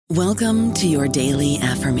Welcome to your daily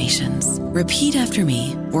affirmations. Repeat after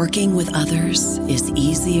me. Working with others is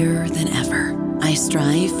easier than ever. I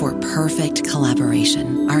strive for perfect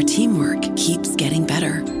collaboration. Our teamwork keeps getting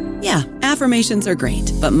better. Yeah, affirmations are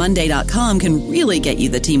great, but Monday.com can really get you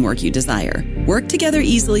the teamwork you desire. Work together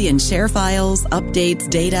easily and share files, updates,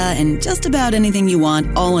 data, and just about anything you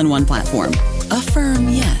want all in one platform. Affirm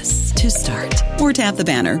yes to start, or tap the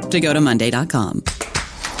banner to go to Monday.com.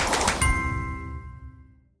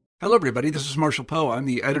 Hello, everybody. This is Marshall Poe. I'm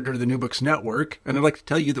the editor of the New Books Network, and I'd like to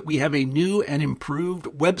tell you that we have a new and improved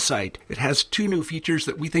website. It has 2 new features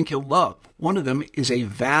that we think you'll love. One of them is a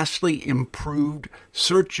vastly improved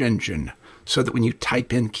search engine, so that when you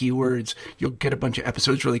type in keywords, you'll get a bunch of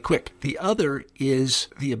episodes really quick. The other is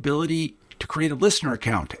the ability to create a listener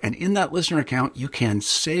account, and in that listener account, you can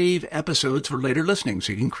save episodes for later listening,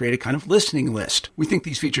 so you can create a kind of listening list. We think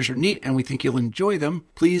these features are neat, and we think you'll enjoy them.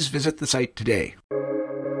 Please visit the site today.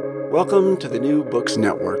 Welcome to the New Books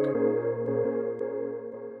Network.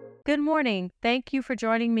 Good morning. Thank you for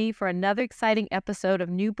joining me for another exciting episode of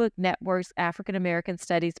New Book Network's African American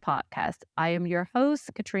Studies podcast. I am your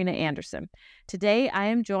host, Katrina Anderson. Today, I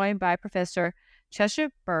am joined by Professor Chesya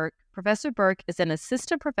Burke. Professor Burke is an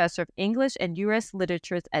assistant professor of English and U.S.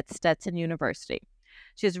 literatures at Stetson University.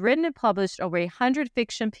 She has written and published over 100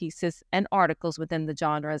 fiction pieces and articles within the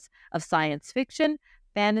genres of science fiction,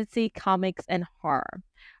 fantasy, comics, and horror.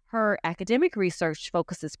 Her academic research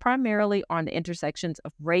focuses primarily on the intersections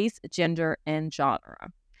of race, gender, and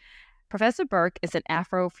genre. Professor Burke is an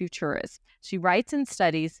Afrofuturist. She writes and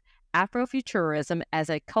studies Afrofuturism as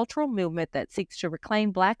a cultural movement that seeks to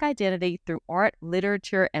reclaim Black identity through art,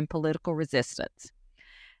 literature, and political resistance.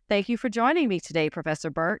 Thank you for joining me today, Professor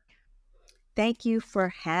Burke. Thank you for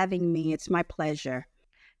having me. It's my pleasure.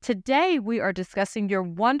 Today, we are discussing your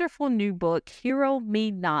wonderful new book, Hero Me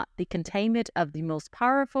Not, The Containment of the Most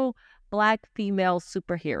Powerful Black Female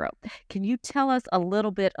Superhero. Can you tell us a little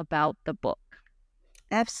bit about the book?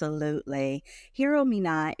 Absolutely. Hero Me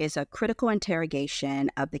Not is a critical interrogation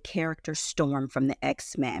of the character Storm from the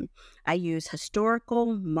X-Men. I use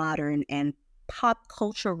historical, modern, and pop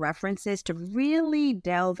culture references to really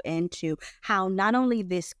delve into how not only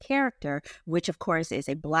this character, which of course is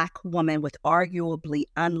a Black woman with arguably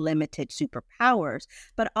unlimited superpowers,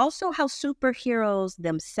 but also how superheroes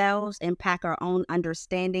themselves impact our own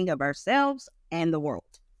understanding of ourselves and the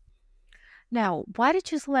world. Now, why did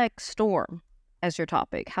you select Storm as your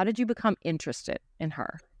topic? How did you become interested in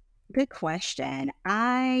her? Good question.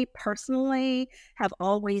 I personally have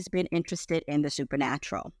always been interested in the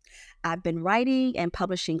supernatural. I've been writing and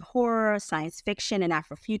publishing horror, science fiction, and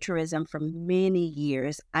Afrofuturism for many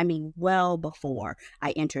years. I mean, well before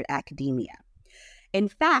I entered academia. In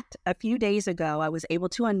fact, a few days ago, I was able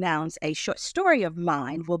to announce a short story of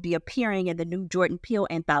mine will be appearing in the new Jordan Peele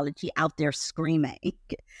anthology, Out There Screaming.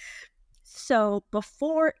 So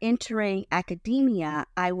before entering academia,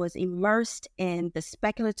 I was immersed in the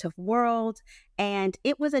speculative world, and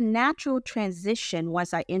it was a natural transition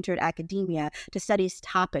once I entered academia to study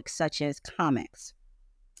topics such as comics.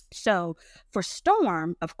 So for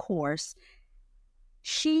Storm, of course,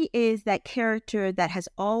 she is that character that has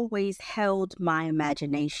always held my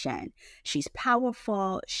imagination. She's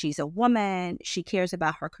powerful, she's a woman, she cares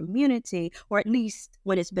about her community, or at least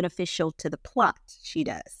when it's beneficial to the plot, she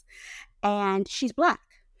does. And she's Black.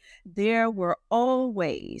 There were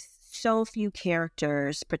always so few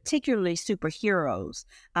characters, particularly superheroes,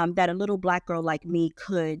 that a little Black girl like me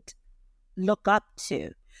could look up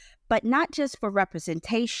to. But not just for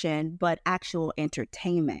representation, but actual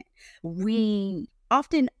entertainment. We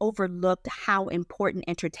often overlooked how important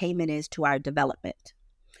entertainment is to our development.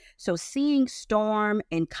 So seeing Storm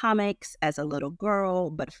in comics as a little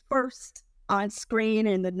girl, but first on screen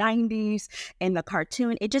in the 90s and the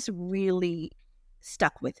cartoon, it just really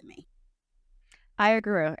stuck with me. I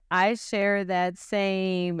agree. I share that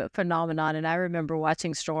same phenomenon. And I remember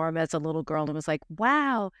watching Storm as a little girl and was like,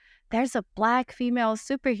 wow, there's a Black female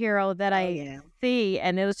superhero that I see.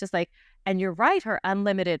 And it was just like, and you're right, her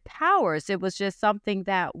unlimited powers. It was just something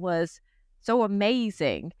that was so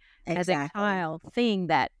amazing as a child, seeing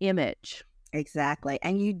that image. Exactly.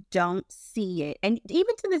 And you don't see it. And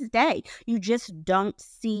even to this day, you just don't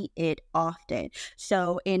see it often.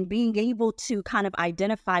 So in being able to kind of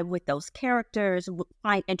identify with those characters,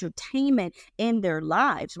 find entertainment in their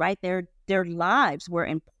lives, right? Their lives were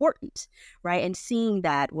important, right? And seeing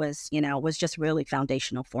that was just really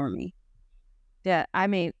foundational for me. Yeah, I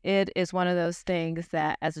mean, it is one of those things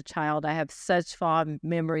that as a child, I have such fond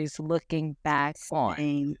memories looking back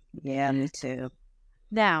on. Yeah, me too.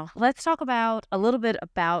 Now, let's talk about a little bit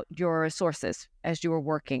about your sources as you were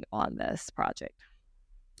working on this project.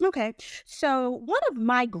 Okay. So one of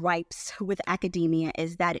my gripes with academia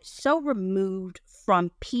is that it's so removed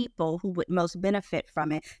from people who would most benefit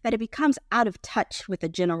from it that it becomes out of touch with the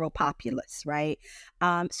general populace, right?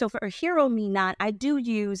 So for Hero Me Not, I do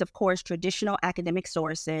use, of course, traditional academic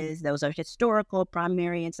sources. Those are historical,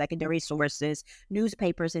 primary, and secondary sources,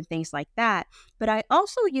 newspapers, and things like that. But I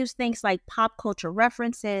also use things like pop culture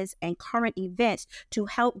references and current events to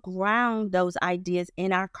help ground those ideas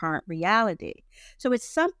in our current reality. So it's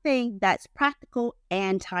something that's practical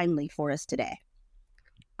and timely for us today.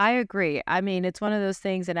 I agree. I mean, it's one of those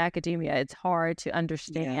things in academia, it's hard to Yeah.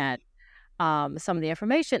 understand some of the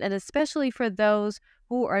information, and especially for those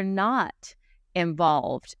who are not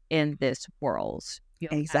involved in this world,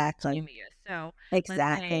 Exactly. academia. So let's say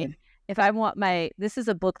Exactly. if I want this is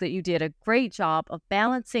a book that you did a great job of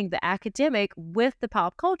balancing the academic with the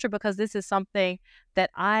pop culture, because this is something that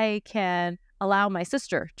I can allow my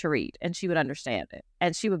sister to read and she would understand it.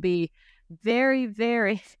 And she would be very,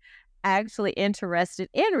 very actually interested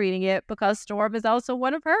in reading it because Storm is also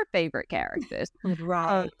one of her favorite characters. Um,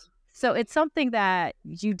 Right. so it's something that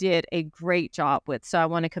you did a great job with. So I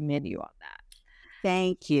want to commend you on that.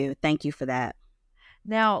 Thank you. Thank you for that.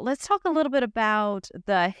 Now, let's talk a little bit about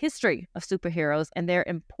the history of superheroes and their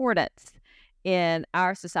importance in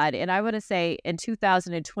our society. And I want to say in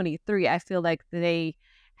 2023, I feel like they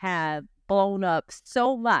have blown up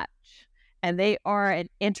so much and they are an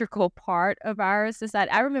integral part of our society.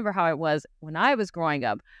 I remember how it was when I was growing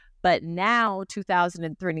up, but now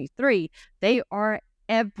 2023, they are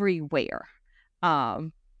everywhere.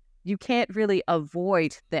 Um, you can't really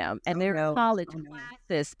avoid them. And Oh, there are no. college Oh, no.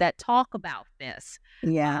 classes that talk about this,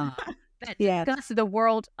 Yeah. that Yeah. discuss the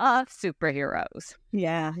world of superheroes.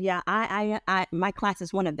 Yeah, yeah. My class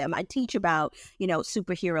is one of them. I teach about,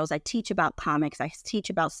 superheroes. I teach about comics. I teach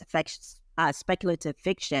about speculative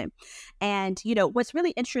fiction. And, what's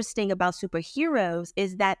really interesting about superheroes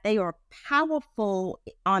is that they are powerful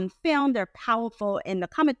on film. They're powerful in the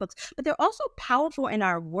comic books, but they're also powerful in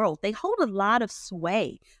our world. They hold a lot of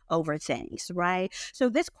sway over things, right? So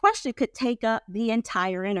this question could take up the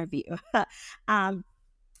entire interview.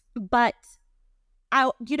 But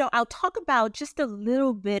I'll talk about just a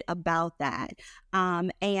little bit about that,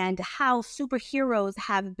 and how superheroes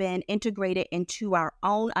have been integrated into our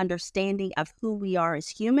own understanding of who we are as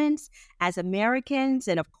humans, as Americans.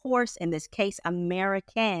 And of course, in this case,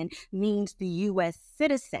 American means the U.S.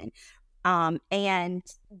 citizen. And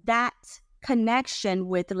that connection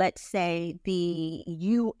with, let's say, the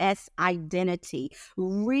U.S. identity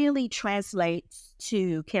really translates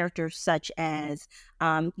to characters such as,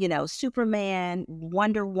 Superman,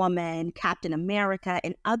 Wonder Woman, Captain America,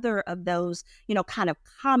 and other of those, kind of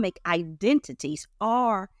comic identities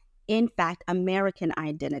are in fact American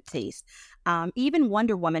identities. Even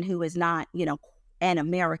Wonder Woman, who is not, an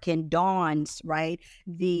American, dons, right,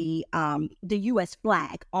 the U.S.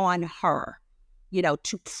 flag on her,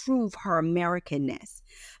 to prove her Americanness.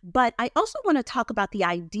 But I also want to talk about the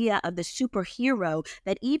idea of the superhero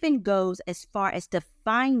that even goes as far as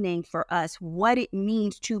defining for us what it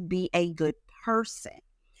means to be a good person.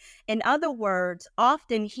 In other words,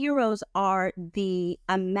 often heroes are the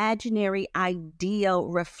imaginary ideal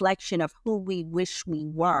reflection of who we wish we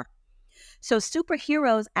were. So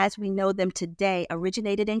superheroes, as we know them today,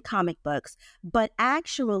 originated in comic books, but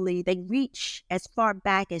actually they reach as far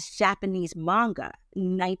back as Japanese manga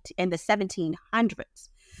in the 1700s.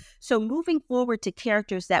 So moving forward to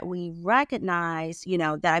characters that we recognize,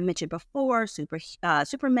 that I mentioned before,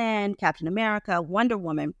 Superman, Captain America, Wonder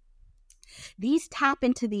Woman, these tap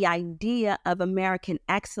into the idea of American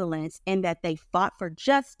excellence in that they fought for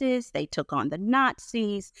justice, they took on the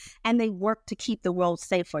Nazis, and they worked to keep the world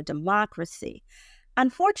safe for democracy.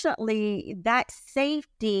 Unfortunately, that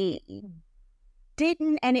safety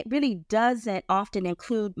didn't, and it really doesn't often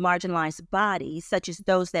include marginalized bodies, such as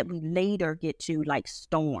those that we later get to, like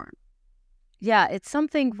Storm. Yeah, it's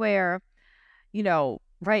something where,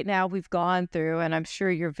 right now we've gone through, and I'm sure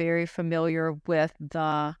you're very familiar with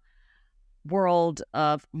the world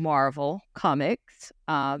of Marvel comics,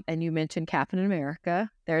 and you mentioned Captain America.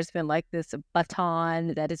 There's been like this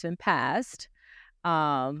baton that has been passed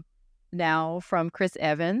now from Chris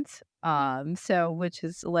Evans, which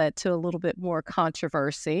has led to a little bit more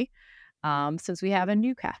controversy since we have a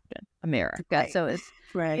new Captain America. Right. So it's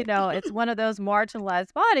Right. it's one of those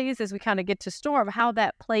marginalized bodies as we kind of get to Storm, how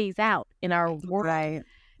that plays out in our world. Right.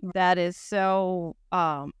 That is so,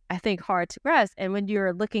 I think, hard to grasp. And when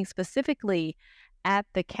you're looking specifically at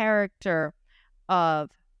the character of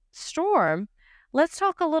Storm, let's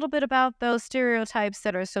talk a little bit about those stereotypes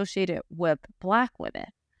that are associated with Black women.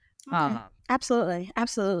 Okay. Absolutely.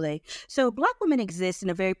 Absolutely. So Black women exist in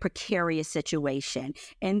a very precarious situation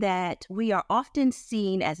in that we are often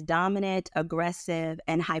seen as dominant, aggressive,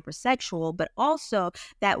 and hypersexual, but also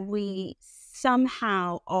that we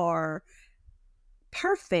somehow are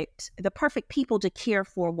the perfect people to care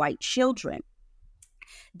for white children.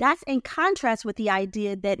 That's in contrast with the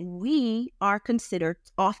idea that we are considered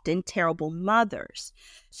often terrible mothers.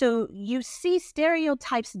 So you see,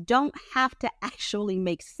 stereotypes don't have to actually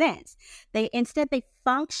make sense. They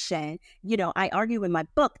function, I argue in my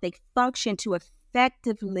book, they function to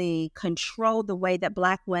effectively control the way that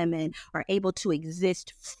Black women are able to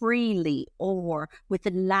exist freely or with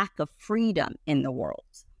a lack of freedom in the world.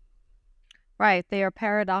 Right. They are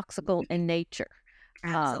paradoxical in nature.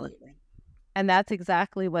 Absolutely. And that's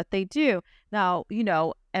exactly what they do. Now,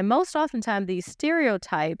 and most oftentimes these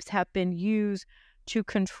stereotypes have been used to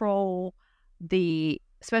control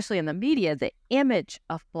especially in the media, the image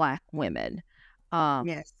of Black women.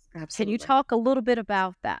 Yes, absolutely. Can you talk a little bit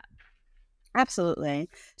about that? Absolutely.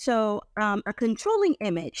 So a controlling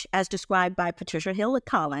image, as described by Patricia Hill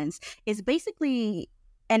Collins, is basically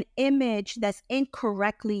an image that's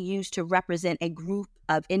incorrectly used to represent a group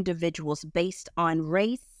of individuals based on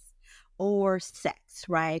race or sex,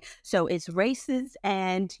 right? So it's racist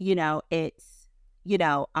and, it's,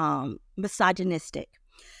 misogynistic,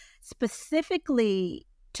 specifically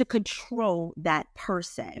to control that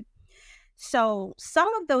person. So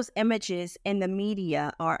some of those images in the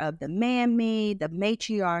media are of the mammy, the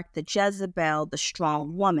matriarch, the Jezebel, the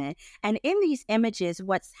strong woman. And in these images,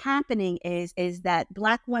 what's happening is that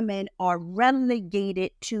Black women are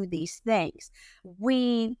relegated to these things.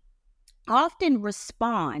 We often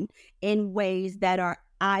respond in ways that are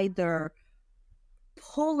either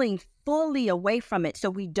pulling fully away from it. So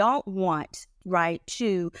we don't want, right,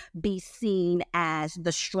 to be seen as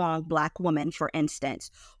the strong Black woman, for instance,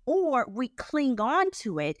 or we cling on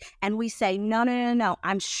to it and we say, no,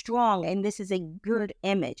 I'm strong and this is a good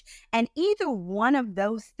image. And either one of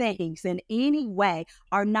those things in any way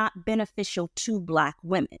are not beneficial to Black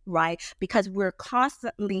women, right? Because we're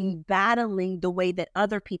constantly battling the way that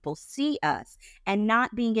other people see us and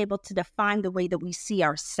not being able to define the way that we see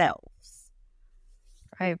ourselves.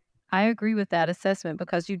 Right. I agree with that assessment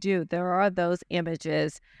because there are those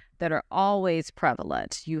images that are always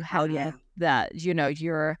prevalent. You have that,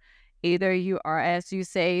 you are, as you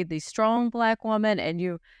say, the strong Black woman,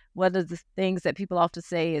 and one of the things that people often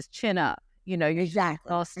say is chin up. You're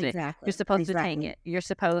exhausted. You're supposed to hang it. You're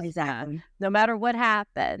supposed to, no matter what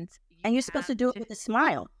happens. And you're supposed to do it with a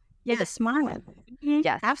smile. Yes. With a smile. Mm-hmm.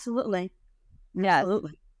 Yes. Absolutely. Yes.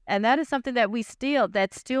 Absolutely. And that is something that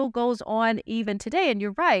that still goes on even today. And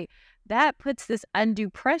you're right. That puts this undue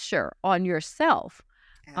pressure on yourself.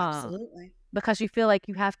 Absolutely. Because you feel like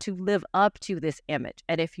you have to live up to this image.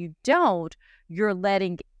 And if you don't, you're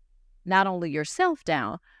letting not only yourself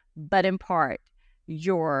down, but in part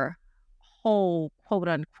your whole quote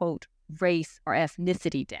unquote race or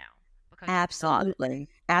ethnicity down. Absolutely.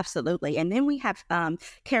 Absolutely. And then we have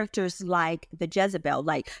characters like the Jezebel,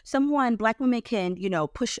 like Black women can,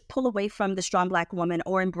 pull away from the strong Black woman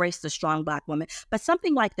or embrace the strong Black woman. But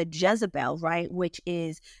something like the Jezebel, right, which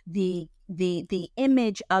is the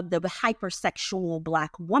image of the hypersexual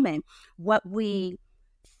Black woman, what we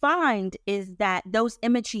find is that those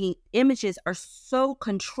images are so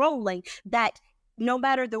controlling that no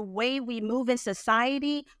matter the way we move in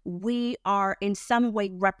society, we are in some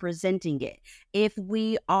way representing it. If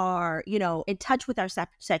we are, in touch with our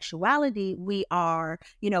sexuality, we are,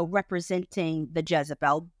 representing the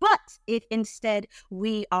Jezebel. But if instead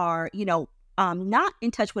we are, not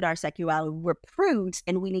in touch with our sexuality, we're prudes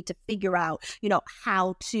and we need to figure out,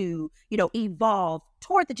 how to, evolve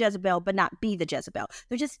toward the Jezebel, but not be the Jezebel.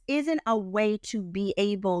 There just isn't a way to be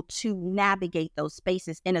able to navigate those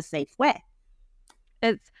spaces in a safe way.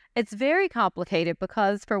 It's very complicated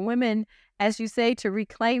because for women, as you say, to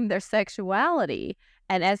reclaim their sexuality,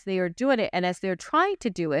 and as they are doing it and as they're trying to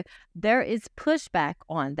do it, there is pushback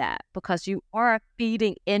on that because you are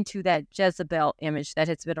feeding into that Jezebel image that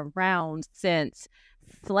has been around since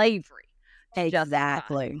slavery.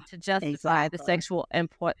 Exactly. To justify the sexual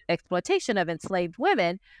exploitation of enslaved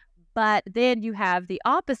women. But then you have the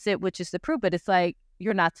opposite, which is the proof, but it's like,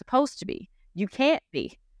 you're not supposed to be. You can't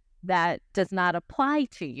be. That does not apply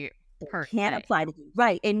to you. Can't apply to you.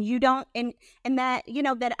 Right. And you don't, and that,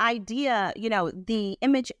 that idea, the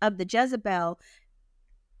image of the Jezebel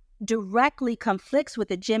directly conflicts with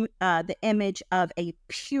the image of a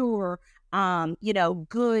pure,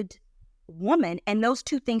 good woman, and those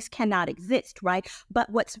two things cannot exist, right? But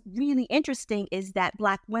what's really interesting is that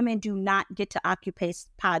Black women do not get to occupy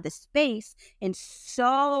the space in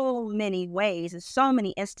so many ways, in so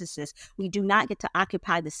many instances. We do not get to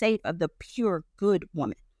occupy the space of the pure good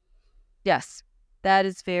woman. Yes, that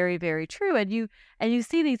is very, very true. And you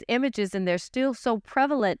see these images, and they're still so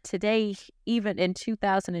prevalent today, even in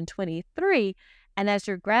 2023. And as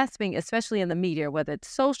you're grasping, especially in the media, whether it's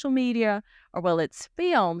social media or whether it's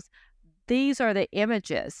films, these are the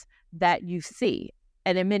images that you see.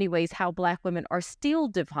 And in many ways, how Black women are still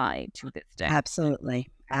defined to this day. Absolutely.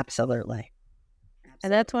 Absolutely.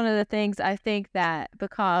 And that's one of the things I think that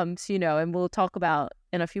becomes, and we'll talk about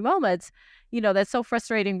in a few moments, that's so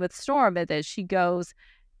frustrating with Storm, that she goes,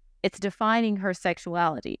 it's defining her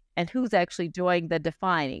sexuality, and who's actually doing the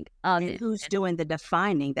defining. Who's doing the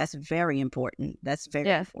defining? That's very important. That's very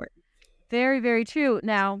important. Very, very true.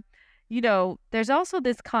 Now, there's also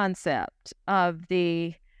this concept of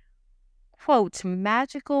the, quote,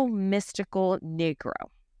 magical, mystical Negro.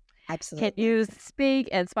 Absolutely. Can you speak?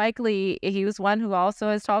 And Spike Lee, he was one who also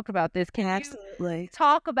has talked about this. Can you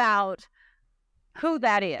talk about who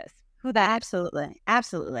that is? Absolutely.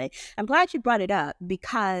 I'm glad you brought it up,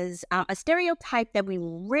 because a stereotype that we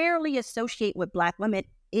rarely associate with Black women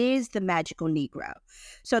is the magical Negro.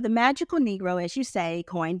 So the magical Negro, as you say,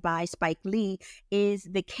 coined by Spike Lee, is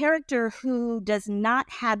the character who does not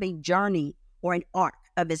have a journey or an arc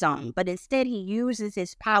of his own, but instead he uses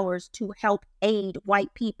his powers to help aid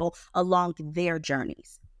white people along their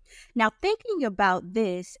journeys. Now, thinking about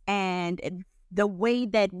this and the way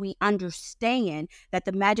that we understand that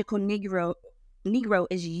the magical Negro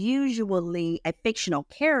is usually a fictional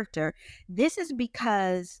character, this is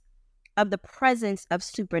because of the presence of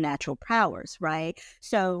supernatural powers, right?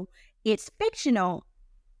 So it's fictional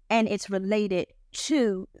and it's related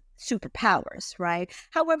to superpowers, right?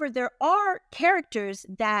 However, there are characters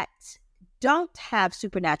that don't have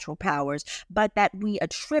supernatural powers, but that we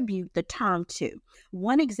attribute the term to.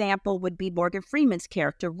 One example would be Morgan Freeman's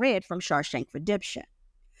character, Red, from Shawshank Redemption.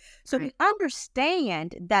 So we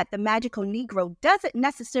understand that the magical Negro doesn't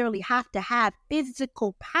necessarily have to have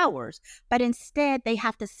physical powers, but instead they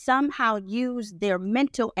have to somehow use their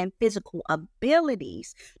mental and physical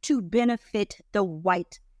abilities to benefit the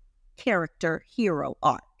white character hero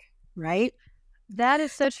arc, right? That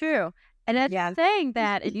is so true. And as saying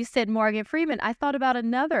that, and you said Morgan Freeman, I thought about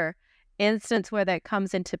another instance where that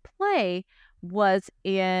comes into play was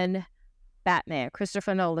in Batman,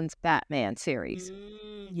 Christopher Nolan's Batman series.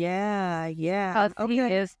 Yeah.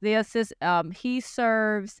 He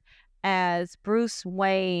serves as Bruce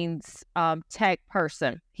Wayne's tech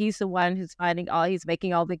person. He's the one who's he's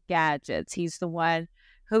making all the gadgets. He's the one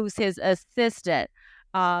who's his assistant.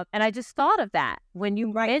 And I just thought of that when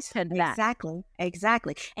you mentioned that.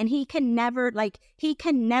 Exactly. And he can never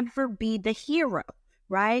be the hero,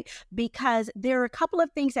 right? Because there are a couple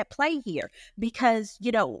of things at play here. Because,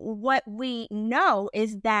 what we know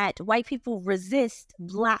is that white people resist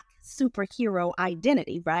Black superhero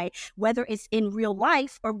identity, right? Whether it's in real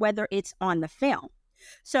life or whether it's on the film.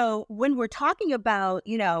 So when we're talking about,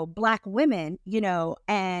 Black women,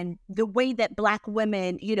 and the way that Black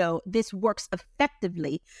women, this works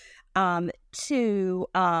effectively to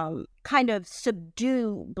kind of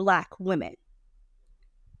subdue Black women.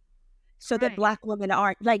 So that Black women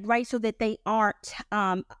aren't so that they aren't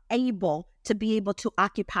able to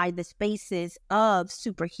occupy the spaces of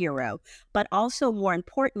superhero, but also more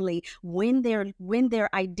importantly, when their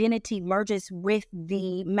identity merges with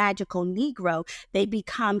the magical Negro, they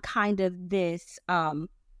become kind of this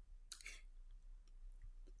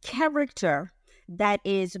character that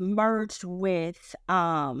is merged with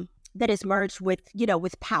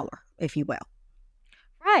with power, if you will.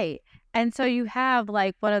 Right. And so you have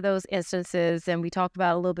one of those instances, and we talked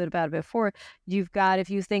about a little bit about it before. You've got,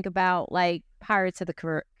 if you think about Pirates of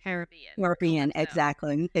the Caribbean.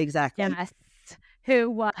 Exactly. Yes.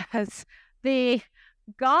 Who was the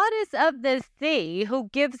goddess of the sea who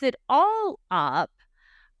gives it all up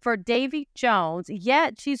for Davy Jones,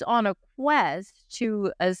 yet she's on a quest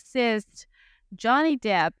to assist Johnny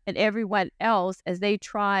Depp and everyone else as they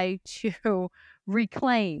try to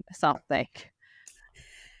reclaim something.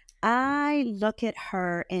 I look at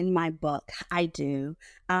her in my book. I do.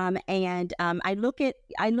 I look at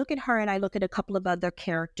her, and I look at a couple of other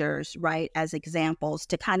characters, right, as examples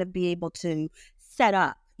to kind of be able to set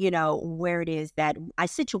up, where it is that I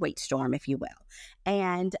situate Storm, if you will.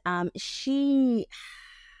 And she,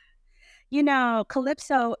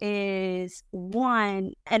 Calypso is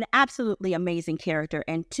one, an absolutely amazing character,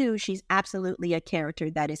 and two, she's absolutely a character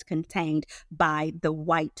that is contained by the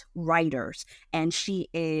white writers, and she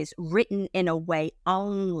is written in a way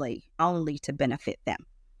only to benefit them.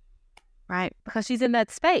 Right, because she's in that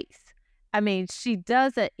space. I mean, she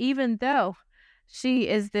does it even though she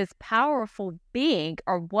is this powerful being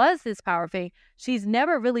or was this powerful being. She's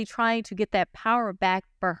never really trying to get that power back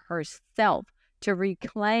for herself to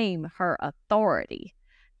reclaim her authority.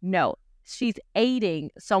 No, she's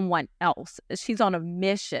aiding someone else. She's on a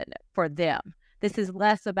mission for them. This is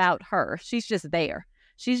less about her. She's just there.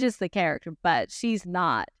 She's just the character, but she's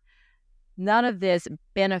not. None of this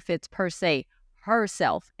benefits per se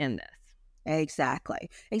herself in this. Exactly.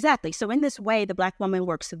 So in this way, the Black woman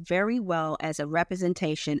works very well as a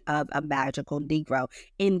representation of a magical Negro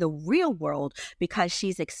in the real world because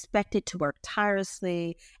she's expected to work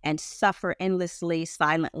tirelessly and suffer endlessly,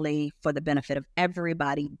 silently for the benefit of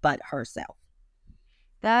everybody but herself.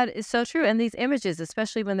 That is so true. And these images,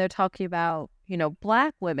 especially when they're talking about,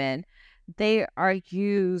 Black women, they are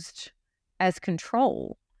used as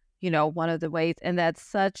control. One of the ways, and that's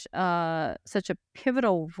such a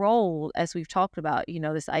pivotal role, as we've talked about,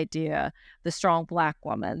 this idea, the strong Black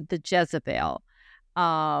woman, the Jezebel,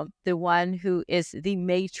 the one who is the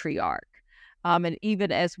matriarch. And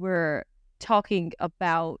even as we're talking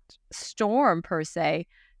about Storm per se,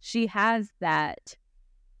 she has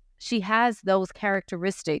those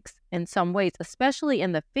characteristics in some ways, especially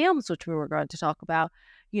in the films, which we were going to talk about.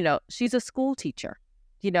 She's a school teacher,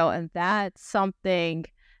 and that's something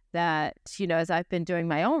that, as I've been doing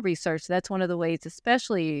my own research, that's one of the ways,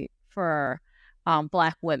 especially for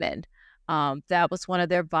Black women, that was one of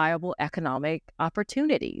their viable economic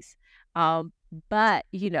opportunities. But,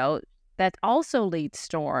 that also leads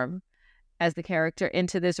Storm as the character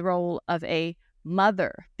into this role of a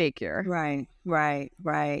mother figure. Right.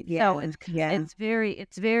 Yeah. So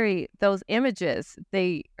it's very, those images,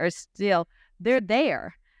 they're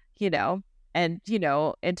there, And,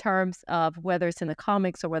 in terms of whether it's in the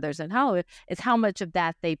comics or whether it's in Hollywood, it's how much of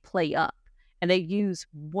that they play up and they use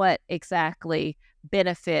what exactly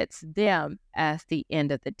benefits them at the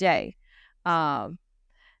end of the day.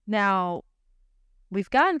 Now, we've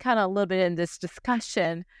gotten kind of a little bit in this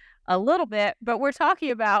discussion a little bit, but as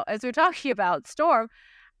we're talking about Storm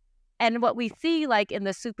and what we see like in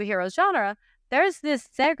the superhero genre, there's this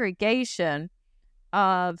segregation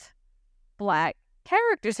of Black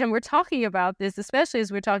characters, and we're talking about this, especially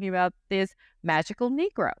as we're talking about this magical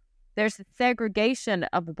Negro. There's a segregation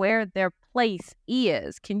of where their place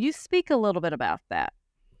is. Can you speak a little bit about that?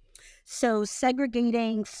 So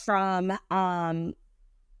segregating from,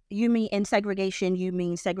 you mean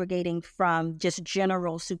segregating from just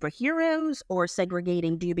general superheroes, or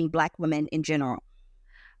do you mean Black women in general?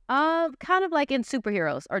 Kind of like in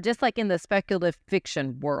superheroes, or just like in the speculative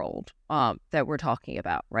fiction world that we're talking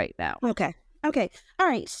about right now. Okay. All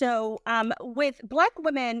right. So with Black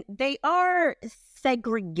women, they are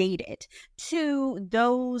segregated to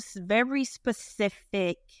those very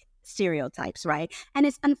specific stereotypes, right? And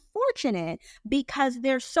it's unfortunate because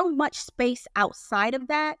there's so much space outside of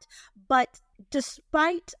that. But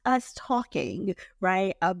despite us talking,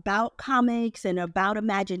 right, about comics and about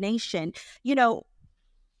imagination,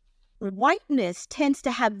 whiteness tends to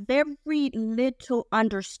have very little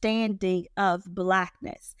understanding of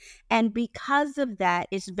Blackness. And because of that,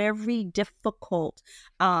 it's very difficult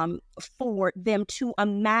for them to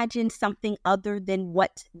imagine something other than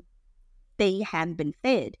what they have been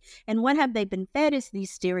fed. And what have they been fed is these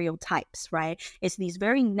stereotypes, right? It's these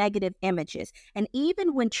very negative images. And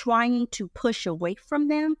even when trying to push away from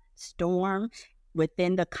them, Storm,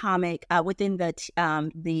 within the comic, within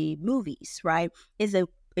the movies, right, is a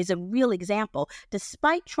real example.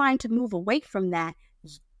 Despite trying to move away from that,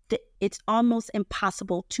 it's almost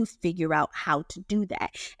impossible to figure out how to do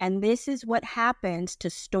that. And this is what happens to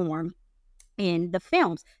Storm in the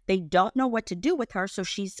films. They don't know what to do with her, so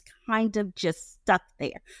she's kind of just stuck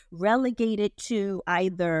there, relegated to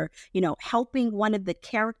either, helping one of the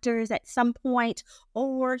characters at some point,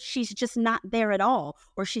 or she's just not there at all,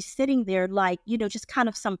 or she's sitting there like, just kind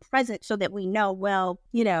of some present so that we know, well,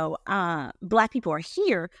 Black people are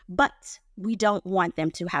here, but we don't want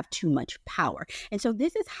them to have too much power. And so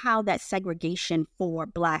this is how that segregation for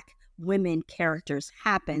Black women characters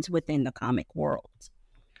happens within the comic world.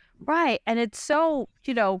 Right. And it's so,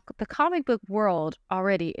 the comic book world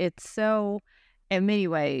already, it's so, in many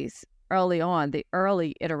ways, early on, the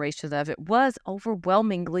early iterations of it was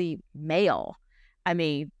overwhelmingly male. I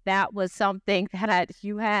mean, that was something that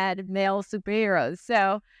you had male superheroes.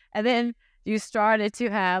 So, and then, you started to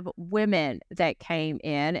have women that came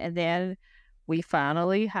in, and then we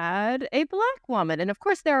finally had a Black woman. And of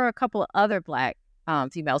course, there are a couple of other Black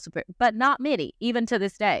female super, but not many, even to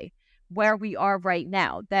this day, where we are right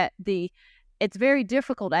now. It's very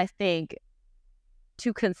difficult, I think,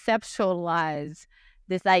 to conceptualize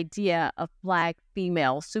this idea of Black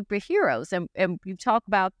female superheroes. And you talk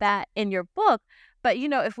about that in your book. But,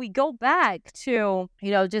 if we go back to,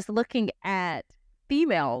 just looking at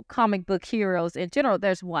female comic book heroes in general,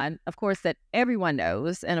 there's one, of course, that everyone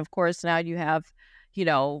knows. And of course, now you have,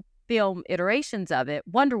 film iterations of it,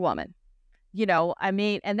 Wonder Woman.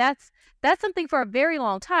 And that's something for a very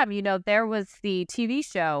long time. There was the TV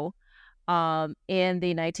show in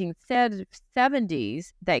the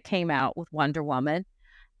 1970s that came out with Wonder Woman.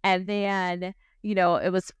 And then,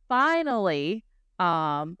 it was finally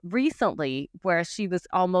recently where she was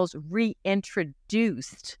almost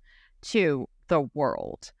reintroduced to the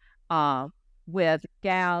world with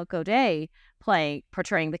Gal Gadot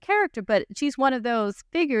portraying the character. But she's one of those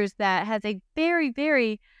figures that has a very,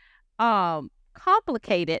 very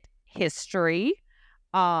complicated history.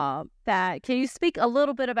 Can you speak a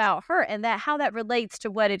little bit about her and how that relates to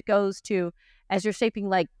what it goes to as you're shaping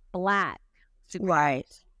like Black?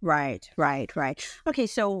 Right. Okay,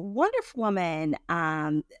 so Wonder Woman,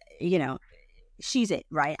 she's it,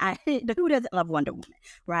 right? Who doesn't love Wonder Woman,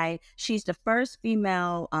 right? She's the first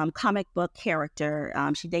female comic book character.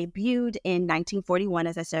 She debuted in 1941,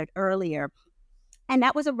 as I said earlier. And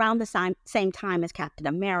that was around the same time as Captain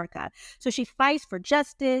America. So she fights for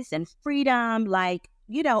justice and freedom like,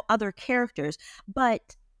 other characters.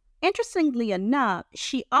 But interestingly enough,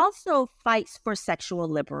 she also fights for sexual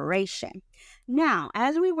liberation. Now,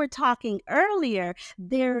 as we were talking earlier,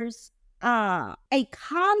 there's a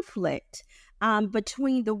conflict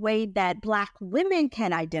between the way that Black women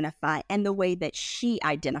can identify and the way that she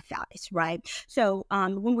identifies, right? So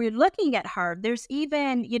when we're looking at her, there's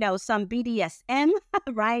even, some BDSM,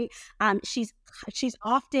 right? She's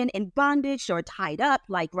often in bondage or tied up,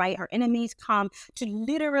 right? Her enemies come to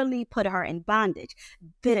literally put her in bondage.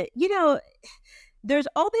 There's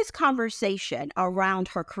all this conversation around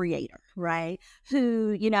her creator, right?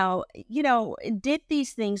 Who, did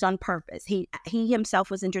these things on purpose. He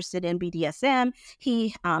himself was interested in BDSM.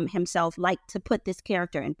 He himself liked to put this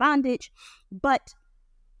character in bondage, but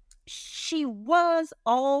she was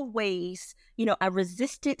always, a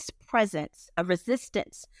resistance presence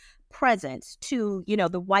to,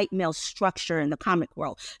 the white male structure in the comic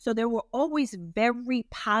world. So there were always very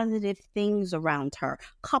positive things around her,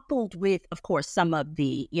 coupled with, of course, some of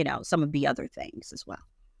the other things as well.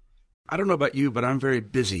 I don't know about you, but I'm very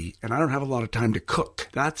busy and I don't have a lot of time to cook.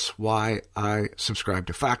 That's why I subscribe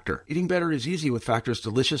to Factor. Eating better is easy with Factor's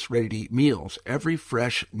delicious, ready-to-eat meals. Every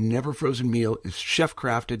fresh, never frozen meal is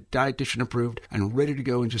chef-crafted, dietitian approved, and ready to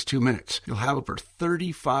go in just 2 minutes. You'll have over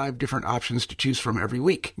 35 different options to choose from every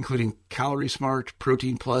week, including Calorie Smart,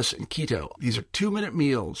 Protein Plus, and Keto. These are 2-minute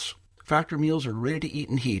meals. Factor meals are ready to eat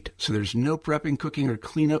and heat, so there's no prepping, cooking, or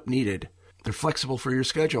cleanup needed. They're flexible for your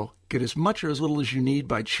schedule. Get as much or as little as you need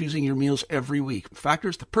by choosing your meals every week. Factor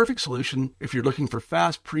is the perfect solution if you're looking for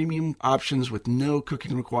fast, premium options with no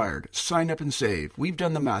cooking required. Sign up and save. We've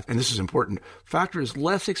done the math, and this is important. Factor is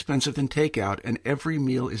less expensive than takeout, and every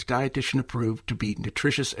meal is dietitian approved to be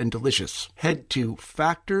nutritious and delicious. Head to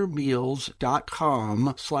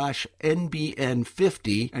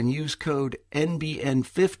factormeals.com/NBN50 and use code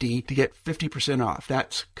NBN50 to get 50% off.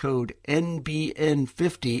 That's code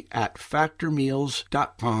NBN50 at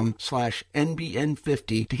factormeals.com/NBN50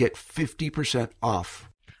 to get 50%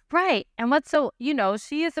 off. Right. And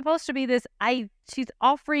she is supposed to be she's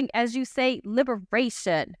offering, as you say,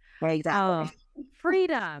 liberation. Exactly.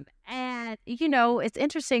 Freedom. And, it's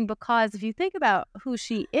interesting because if you think about who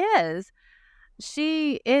she is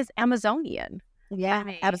Amazonian. Yeah,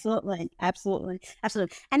 absolutely.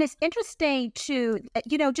 And it's interesting to,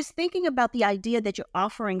 just thinking about the idea that you're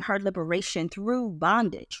offering her liberation through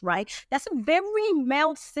bondage, right? That's a very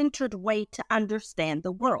male-centered way to understand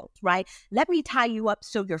the world, right? Let me tie you up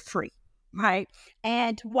so you're free, right?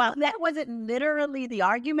 And while that wasn't literally the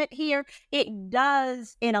argument here, it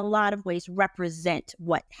does in a lot of ways represent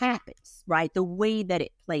what happens, right? The way that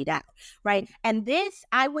it played out, right? And this,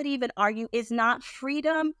 I would even argue, is not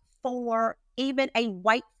freedom for even a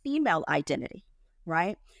white female identity,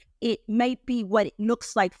 right? It may be what it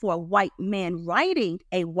looks like for a white man writing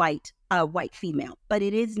a white female, but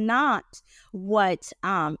it is not what,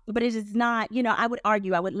 I would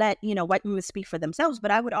argue, I would let, white women speak for themselves,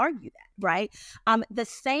 but I would argue that, right? The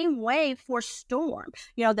same way for Storm,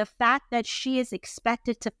 the fact that she is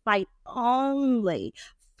expected to fight only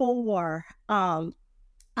for,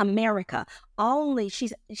 America. Only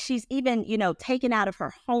she's even, taken out of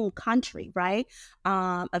her home country, right?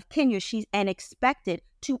 Of Kenya. She's and expected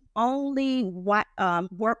to only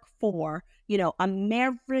work for,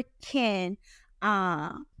 American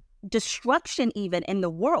destruction even in the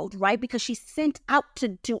world, right? Because she's sent out to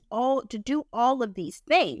do all of these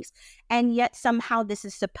things, and yet somehow this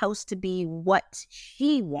is supposed to be what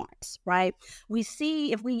she wants, right? We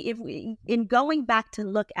see if we in going back to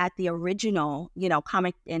look at the original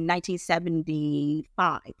comic in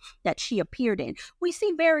 1975 that she appeared in, we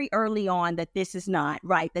see very early on that this is not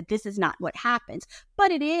right, that this is not what happens,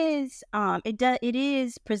 but it is it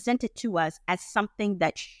is presented to us as something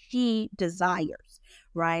that she desires,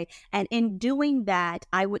 right? And in doing that,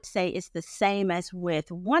 I would say it's the same as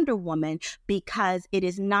with Wonder Woman, because it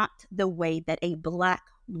is not the way that a Black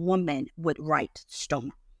woman would write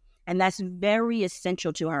Storm. And that's very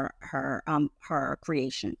essential to her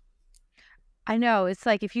creation. I know. It's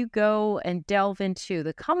like if you go and delve into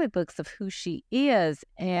the comic books of who she is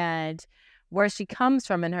and where she comes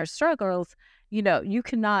from and her struggles, you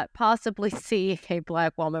cannot possibly see a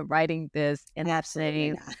Black woman writing this in the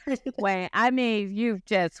same way. I mean, you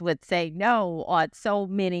just would say no on so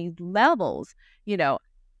many levels,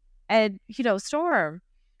 And, Storm,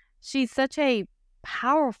 she's such a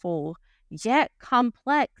powerful yet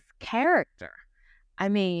complex character. I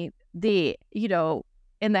mean,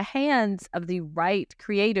 in the hands of the right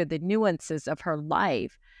creator, the nuances of her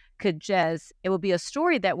life it would be a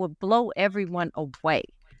story that would blow everyone away.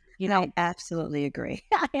 I absolutely agree.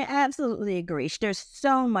 I absolutely agree. There's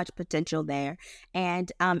so much potential there.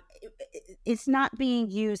 And it's not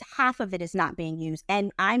being used. Half of it is not being used.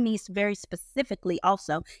 And I mean very specifically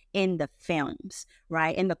also in the films,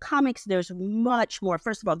 right? In the comics, there's much more.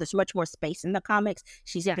 First of all, there's much more space in the comics.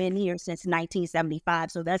 She's been here since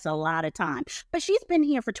 1975. So that's a lot of time. But she's been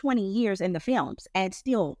here for 20 years in the films and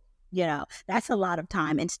still, that's a lot of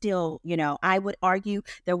time. And still, I would argue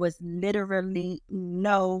there was literally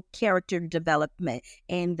no character development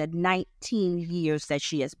in the 19 years that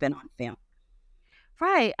she has been on film.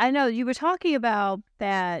 Right. I know you were talking about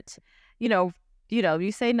that, you say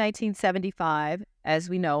 1975, as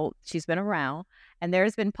we know, she's been around, and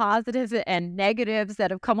there's been positives and negatives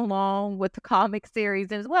that have come along with the comic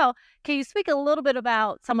series as well. Can you speak a little bit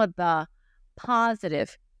about some of the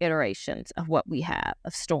positive iterations of what we have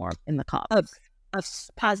of Storm in the comics? Of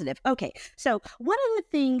positive. Okay. So one of the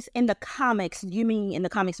things in the comics, you mean in the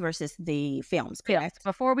comics versus the films, correct? Yes.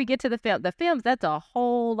 Before we get to the films, that's a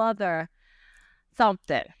whole other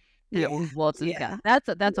something. That's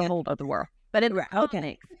a whole other world. But in the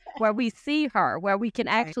comics, where we see her, where we can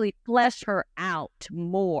actually flesh her out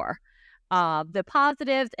more, the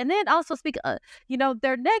positives, and then also speak, there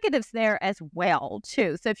are negatives there as well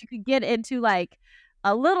too. So if you could get into like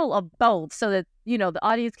a little of both, so that the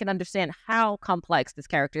audience can understand how complex this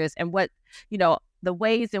character is and what the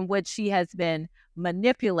ways in which she has been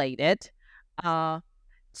manipulated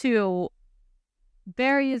to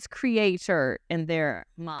various creators in their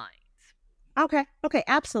minds. Okay,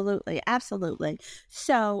 absolutely.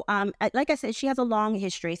 So, like I said, she has a long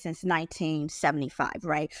history since 1975,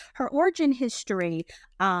 right? Her origin history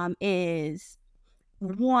is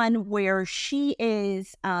one where she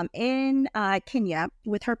is in Kenya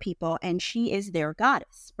with her people, and she is their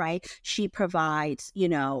goddess, right? She provides,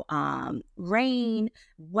 rain,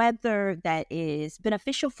 weather that is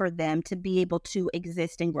beneficial for them to be able to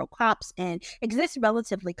exist and grow crops and exist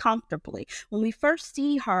relatively comfortably. When we first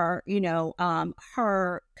see her,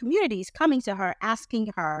 her communities coming to her,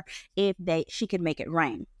 asking her if she can make it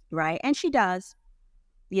rain, right? And she does.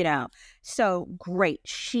 So great.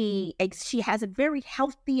 She has a very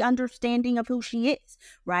healthy understanding of who she is,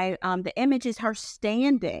 right? The image is her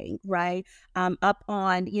standing, right, up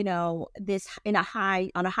on, this on a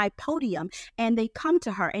high podium, and they come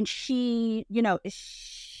to her, and she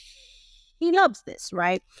loves this,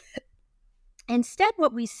 right? Instead,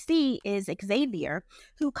 what we see is Xavier,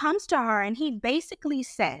 who comes to her, and he basically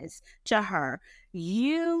says to her,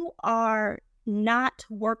 "You are not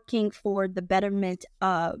working for the betterment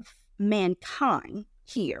of mankind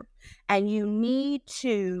here, and you need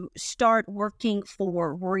to start working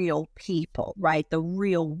for real people, right? The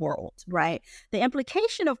real world, right?" The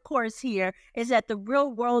implication, of course, here is that the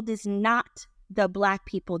real world is not the Black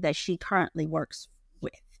people that she currently works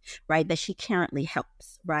with, right? That she currently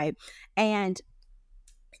helps, right? And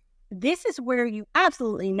this is where you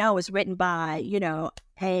absolutely know it's written by,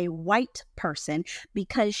 a white person,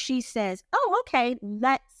 because she says, "Oh, okay,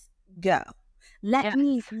 let's go. Let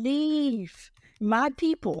me leave, my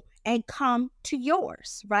people and come to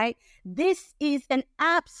yours, right? This is an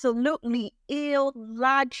absolutely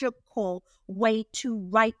illogical way to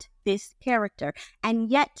write this character.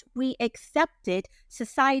 And yet we accept it.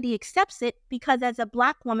 Society accepts it because as a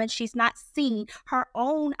Black woman, she's not seen, her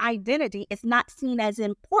own identity is not seen as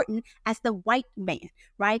important as the white man,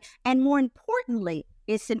 right? And more importantly,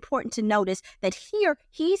 it's important to notice that here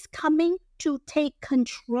he's coming to take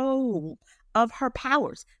control of her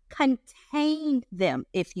powers, contain them,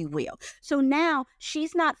 if you will. So now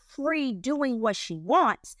she's not free doing what she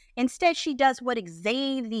wants. Instead, she does what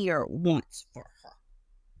Xavier wants for her.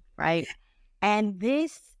 Right. And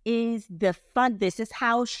this is the fun. This is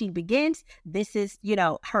how she begins. This is,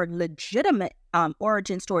 her legitimate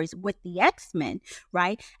origin stories with the X-Men,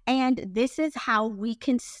 right? And this is how we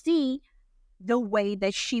can see the way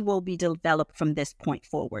that she will be developed from this point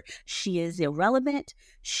forward. She is irrelevant.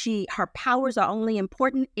 Her powers are only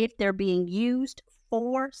important if they're being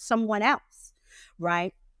for someone else,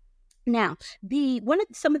 right? Now,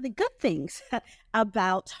 some of the good things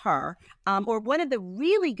about her, or one of the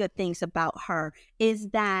really good things about her, is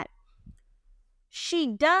that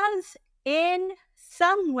she does, in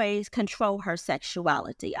some ways, control her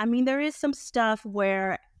sexuality. I mean, there is some stuff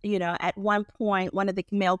where, at one point, one of the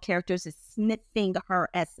male characters is sniffing her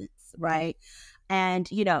essence, right? And,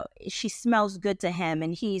 she smells good to him,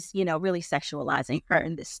 and he's, really sexualizing her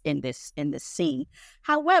in this scene.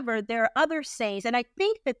 However, there are other scenes, and I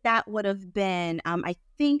think that would have been,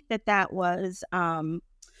 that was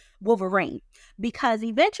Wolverine, because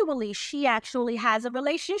eventually she actually has a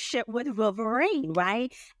relationship with Wolverine,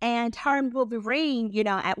 right? And her and Wolverine,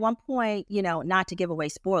 at one point, not to give away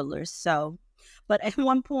spoilers, but at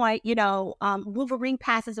one point, Wolverine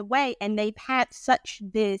passes away, and they've had such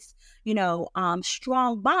this,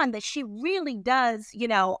 strong bond that she really does,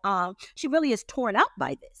 she really is torn up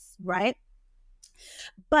by this, right?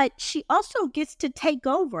 But she also gets to take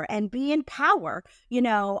over and be in power.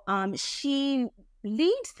 She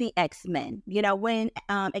leads the X-Men, when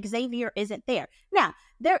Xavier isn't there. Now,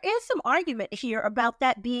 there is some argument here about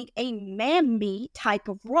that being a mammy type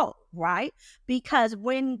of role, right? Because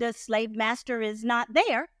when the slave master is not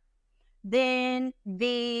there, then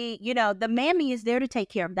the mammy is there to take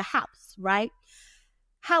care of the house, right?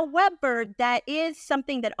 However, that is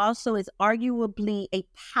something that also is arguably a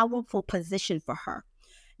powerful position for her.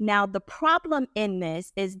 Now, the problem in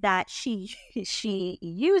this is that she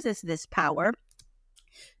uses this power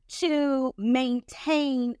to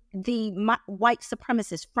maintain the white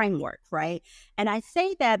supremacist framework, right? And I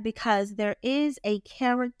say that because there is a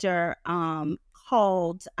character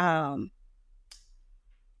called,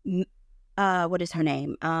 what is her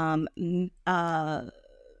name? I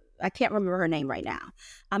can't remember her name right now.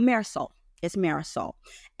 Marisol. It's Marisol.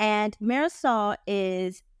 And Marisol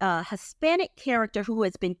is a Hispanic character who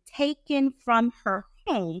has been taken from her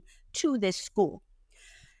home to this school.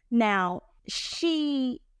 Now,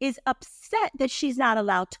 she is upset that she's not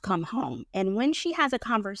allowed to come home. And when she has a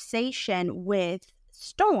conversation with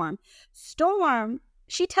Storm,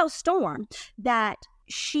 she tells Storm that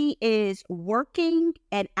she is working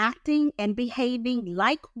and acting and behaving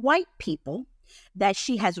like white people, that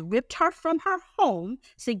she has ripped her from her home,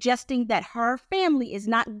 suggesting that her family is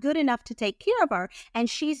not good enough to take care of her, and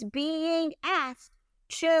she's being asked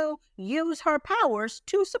to use her powers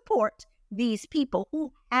to support these people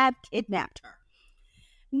who have kidnapped her.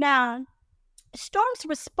 Now, Storm's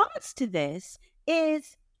response to this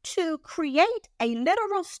is to create a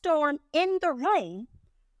literal storm in the room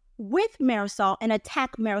with Marisol and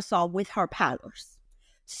attack Marisol with her powers.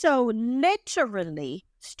 So literally,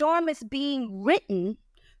 Storm is being written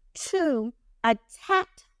to attack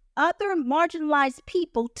other marginalized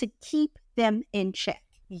people to keep them in check.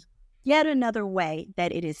 Yet another way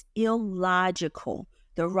that it is illogical.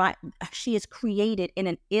 She is created in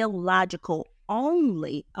an illogical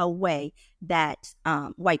only a way that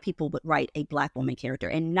white people would write a Black woman character,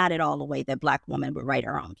 and not at all a way that Black woman would write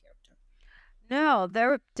her own character. No,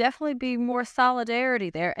 there would definitely be more solidarity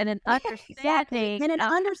there and an understanding. Exactly. And an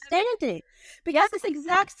understanding. Because this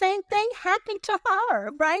exact same thing happened to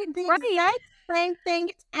her, right? The exact same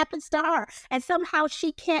thing happens to her. And somehow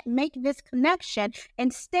she can't make this connection.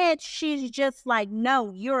 Instead, she's just like,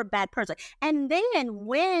 no, you're a bad person. And then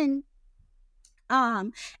when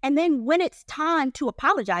it's time to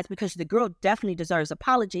apologize, because the girl definitely deserves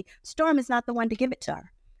apology, Storm is not the one to give it to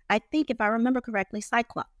her. I think, if I remember correctly,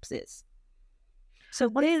 Cyclops is. So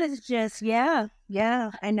this is just, yeah,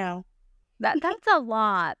 I know. That's a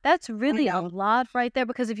lot. That's really a lot right there,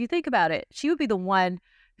 because if you think about it, she would be the one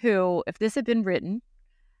who, if this had been written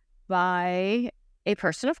by a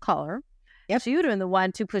person of color, she would have been the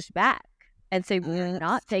one to push back. and say, we're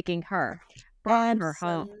not taking her from her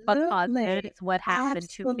home because that is what happened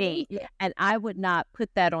to me. And I would not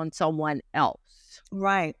put that on someone else.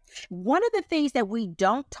 Right. One of the things that we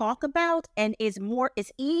don't talk about and it's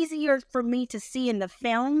easier for me to see in the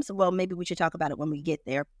films, well, maybe we should talk about it when we get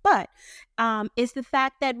there, but is the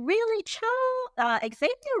fact that really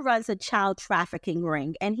Xavier runs a child trafficking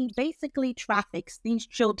ring, and he basically traffics these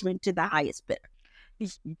children to the highest bidder.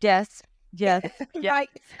 Yes. Right.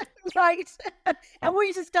 Right. And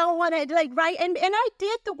we just don't want to right. And I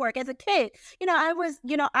did the work as a kid. I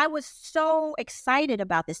was so excited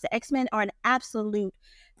about this. The X-Men are an absolute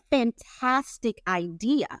fantastic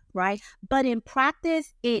idea, right? But in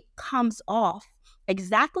practice, it comes off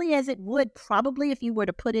exactly as it would probably if you were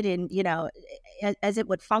to put it in, as it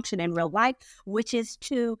would function in real life, which is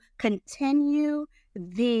to continue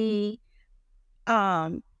the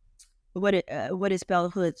what is bell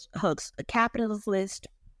hooks a capitalist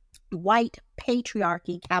white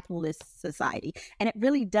patriarchy capitalist society, and it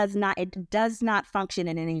really does not function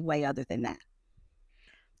in any way other than that.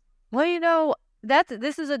 Well,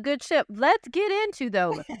 this is a good ship. Let's get into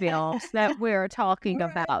those films that we're talking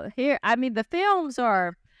about here. I mean, the films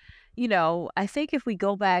are, I think if we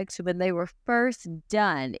go back to when they were first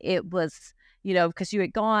done, it was, because you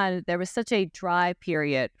had gone, there was such a dry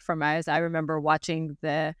period from as I remember watching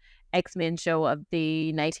the X-Men show of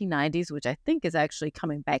the 1990s, which I think is actually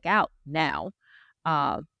coming back out now.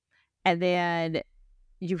 And then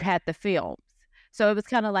you had the films. So it was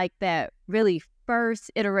kind of like that really first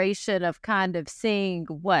iteration of kind of seeing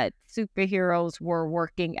what superheroes were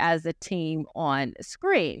working as a team on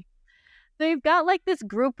screen. So you've got like this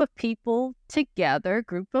group of people together,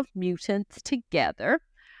 group of mutants together,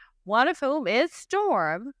 one of whom is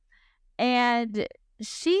Storm, and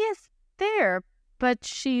she is there, but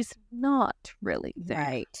she's not really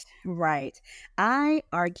there. Right. I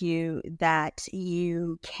argue that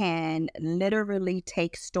you can literally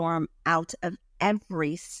take Storm out of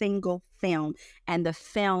every single film, and the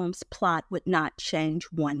film's plot would not change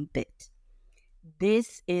one bit.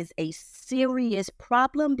 This is a serious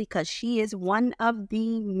problem because she is one of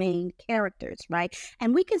the main characters, right?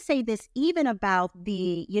 And we can say this even about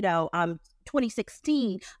the,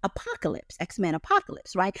 2016 Apocalypse, X-Men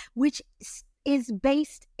Apocalypse, right? Which is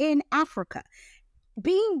based in Africa.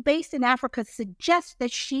 Being based in Africa suggests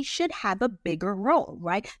that she should have a bigger role,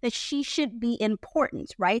 right? That she should be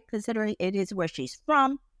important, right? Considering it is where she's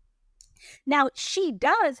from. Now, she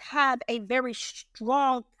does have a very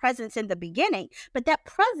strong presence in the beginning, but that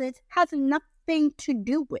presence has nothing to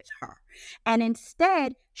do with her. And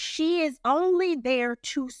instead, she is only there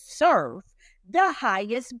to serve the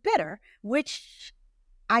highest bidder, which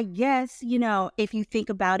I guess, if you think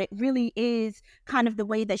about it, really is kind of the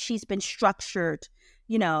way that she's been structured,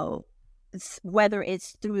 whether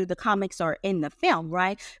it's through the comics or in the film,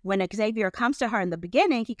 right? When Xavier comes to her in the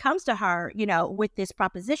beginning, he comes to her, with this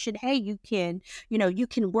proposition, hey, you can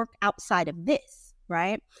work outside of this,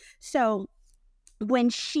 right? So when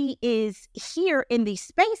she is here in these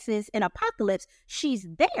spaces in Apocalypse, she's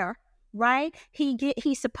there, right?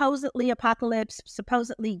 Apocalypse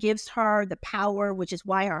supposedly gives her the power, which is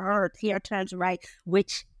why her hair turns right,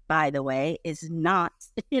 which, by the way, is not,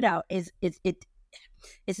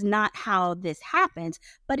 is not how this happens,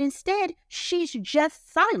 but instead she's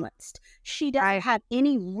just silenced. She doesn't have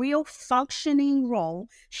any real functioning role.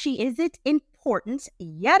 She isn't important.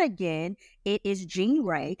 Yet again, it is Jean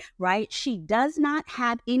Grey, right? She does not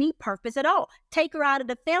have any purpose at all. Take her out of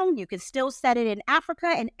the film, you can still set it in Africa,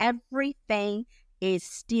 and everything is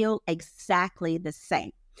still exactly the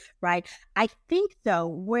same, right? I think, though,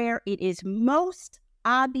 where it is most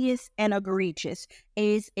obvious and egregious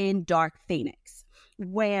is in Dark Phoenix,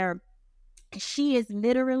 where she is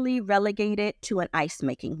literally relegated to an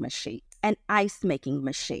ice-making machine.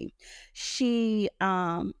 She,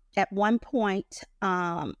 at one point,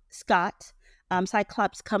 Scott,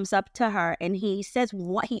 Cyclops comes up to her and he says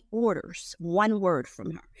he orders one word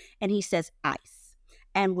from her, and he says ice.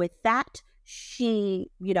 And with that, she,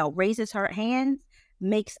 raises her hand,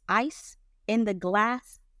 makes ice in the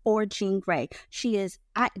glass for Jean Grey. She is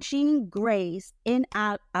Jean Grey's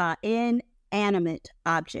inanimate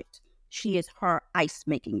object. She is her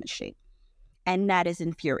ice-making machine. And that is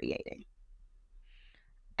infuriating.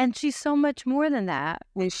 And she's so much more than that.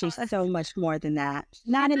 And she's so much more than that.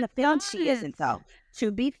 Not in the film, she isn't, though. To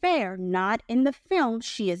be fair, not in the film,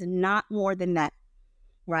 she is not more than that,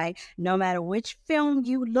 right? No matter which film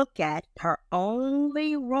you look at, her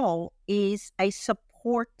only role is a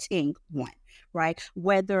supporting one, right?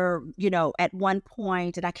 Whether, at one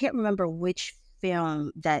point, and I can't remember which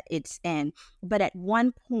film that it's in, but at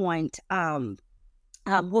one point,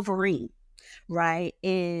 Wolverine, right,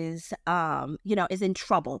 is is in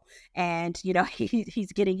trouble, and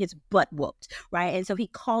he's getting his butt whooped, right? And so he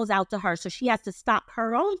calls out to her, so she has to stop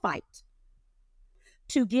her own fight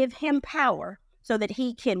to give him power so that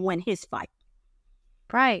he can win his fight.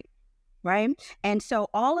 Right. Right. And so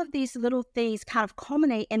all of these little things kind of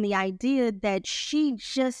culminate in the idea that she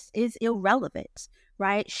just is irrelevant,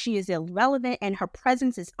 right? She is irrelevant, and her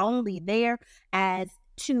presence is only there as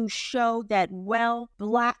to show that, well,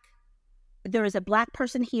 there is a Black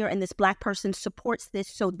person here, and this Black person supports this,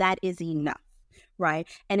 so that is enough. Right.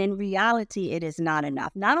 And in reality, it is not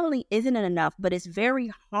enough. Not only isn't it enough, but it's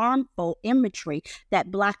very harmful imagery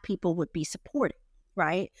that Black people would be supporting.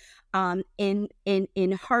 Right. In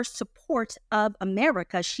her support of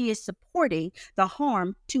America, she is supporting the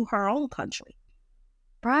harm to her own country.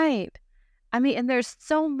 Right. I mean, and there's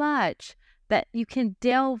so much that you can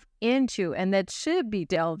delve into and that should be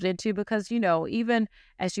delved into because, even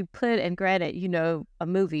as you put, and granted, a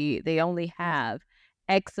movie, they only have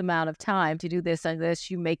X amount of time to do this unless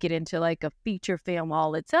you make it into like a feature film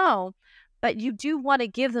all its own. But you do want to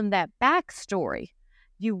give them that backstory.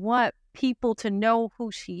 You want people to know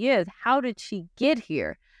who she is. How did she get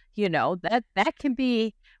here? That can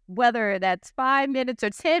be whether that's 5 minutes or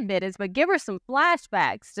 10 minutes, but give her some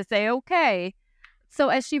flashbacks to say, okay, so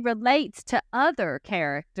as she relates to other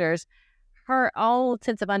characters, her own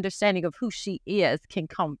sense of understanding of who she is can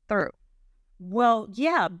come through. Well,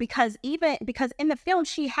 yeah, because in the film,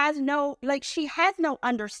 she has no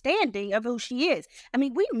understanding of who she is. I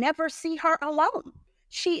mean, we never see her alone.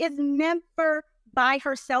 She is never by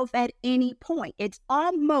herself at any point. It's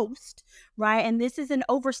almost, right, and this is an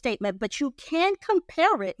overstatement, but you can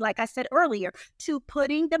compare it, like I said earlier, to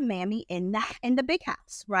putting the mammy in the big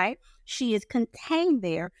house, right? She is contained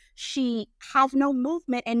there. She has no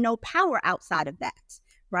movement and no power outside of that,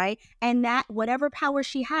 right? And that whatever power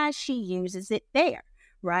she has, she uses it there.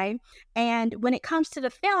 Right. And when it comes to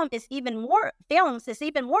the it's even more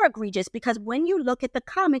egregious because when you look at the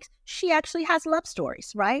comics, she actually has love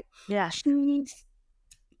stories. Right. Yeah. She's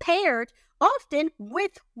paired often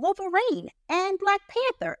with Wolverine and Black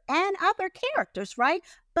Panther and other characters. Right.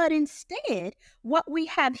 But instead, what we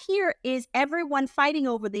have here is everyone fighting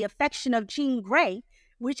over the affection of Jean Grey,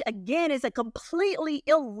 which again is a completely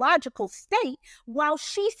illogical state, while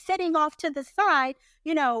she's sitting off to the side,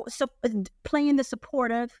 playing the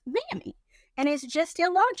supportive mammy. And it's just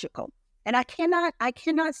illogical. And I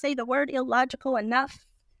cannot say the word illogical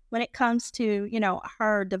enough when it comes to,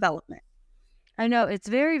 her development. I know it's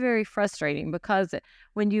very, very frustrating because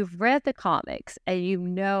when you've read the comics and you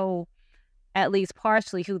know at least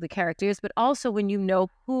partially who the character is, but also when you know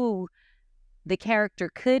who the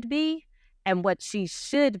character could be, and what she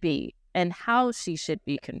should be and how she should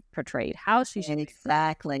be portrayed, how she should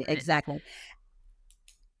exactly. And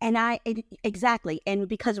exactly. And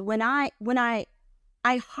because when I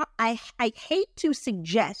hate to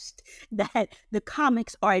suggest that the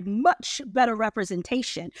comics are a much better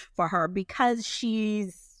representation for her because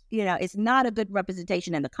she's, it's not a good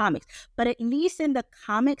representation in the comics, but at least in the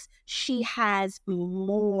comics, she has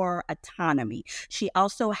more autonomy. She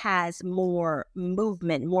also has more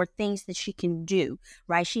movement, more things that she can do,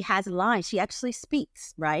 right? She has lines. She actually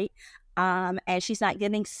speaks, right? And she's not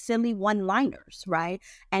giving silly one-liners, right?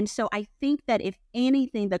 And so I think that if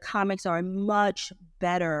anything, the comics are a much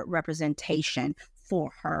better representation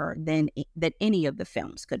for her than any of the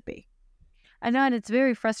films could be. I know, and it's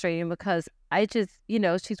very frustrating because I just,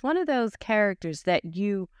 she's one of those characters that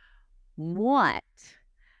you want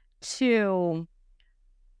to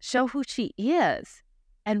show who she is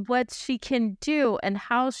and what she can do and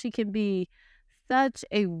how she can be such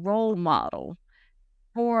a role model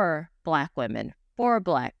for Black women, for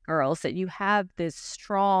Black girls, that you have this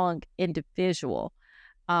strong individual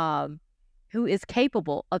who is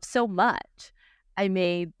capable of so much. I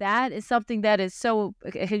mean, that is something that is so,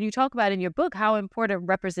 can you talk about in your book how important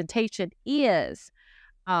representation is,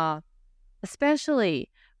 especially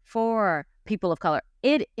for people of color.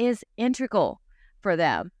 It is integral for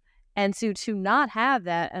them. And so to not have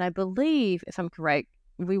that, and I believe, if I'm correct,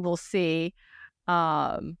 we will see,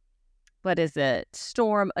 Storm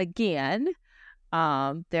again.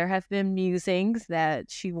 There have been musings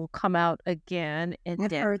that she will come out again.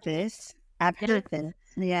 I've heard this.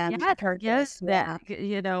 Yeah, I've heard this. That,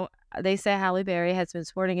 they say Halle Berry has been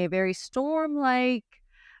sporting a very Storm-like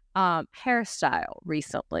hairstyle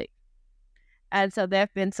recently. And so there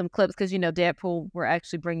have been some clips because, Deadpool were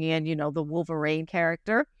actually bringing in, the Wolverine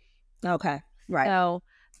character. Okay, right. So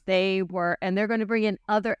they're going to bring in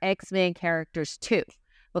other X-Men characters too,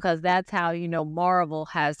 because that's how, Marvel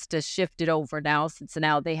has to shift it over now, since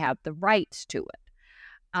now they have the rights to it.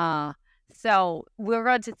 So we're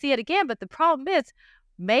going to see it again. But the problem is,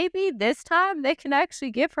 maybe this time they can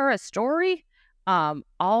actually give her a story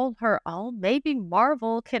all her own. Maybe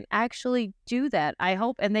Marvel can actually do that. I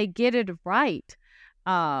hope, and they get it right.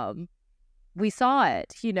 We saw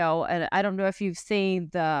it, and I don't know if you've seen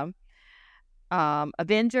the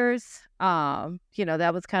Avengers.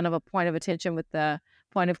 That was kind of a point of contention with the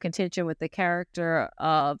character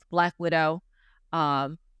of Black Widow.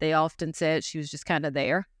 They often said she was just kind of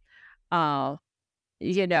there. Uh,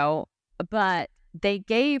 but they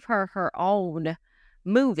gave her own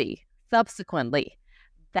movie subsequently.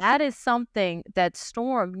 That is something that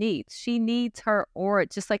Storm needs. She needs her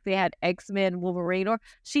origin, just like they had X-Men, Wolverine, or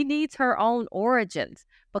she needs her own origins,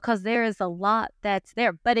 because there is a lot that's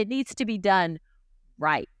there, but it needs to be done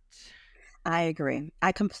right. I agree.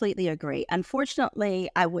 I completely agree. Unfortunately,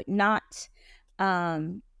 I would not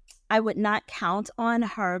count on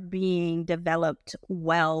her being developed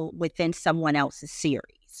well within someone else's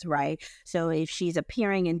series, right? So if she's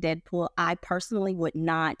appearing in Deadpool, I personally would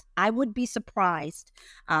not. I would be surprised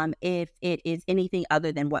if it is anything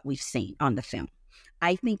other than what we've seen on the film.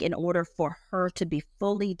 I think in order for her to be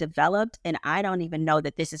fully developed, and I don't even know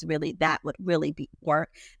that that would really be work.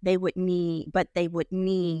 She would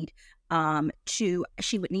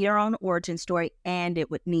need her own origin story, and it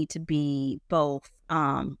would need to be both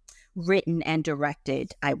written and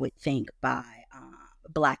directed, I would think, by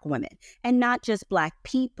Black women, and not just Black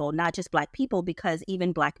people, because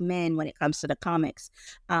even Black men, when it comes to the comics,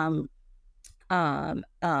 have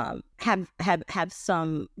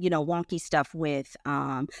some, wonky stuff with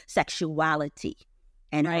sexuality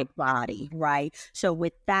and her body, right? So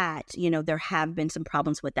with that, there have been some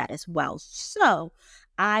problems with that as well. So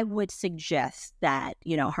I would suggest that,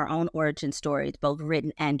 her own origin story is both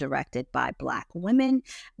written and directed by Black women,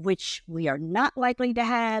 which we are not likely to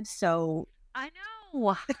have. So I know.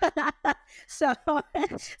 So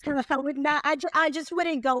I would not. I just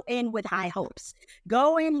wouldn't go in with high hopes.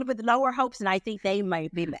 Go in with lower hopes, and I think they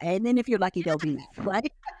might be. And then if you're lucky, they'll be mad, right?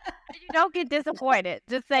 You don't get disappointed.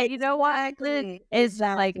 Just say, you know what? It's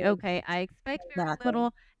like, okay, I expect very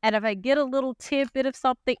little, and if I get a little tidbit of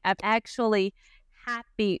something, I'm actually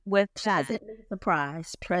happy with that. Presently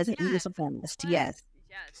surprised. Yes.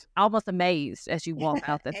 Almost amazed as you walk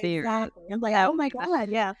out the theater. Exactly. I'm like, oh my God,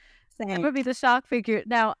 yeah. That would be the shock figure.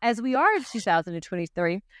 Now, as we are in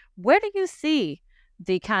 2023, where do you see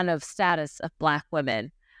the kind of status of Black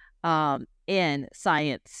women in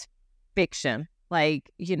science fiction? Like,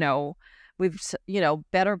 we've,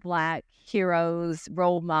 better Black heroes,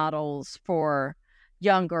 role models for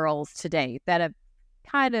young girls today that have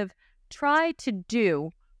kind of tried to do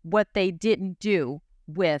what they didn't do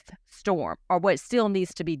with Storm, or what still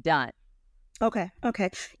needs to be done. Okay.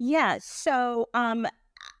 Yeah. So,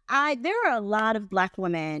 there are a lot of Black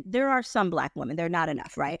women. There are some Black women. They're not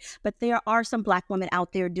enough, right? But there are some Black women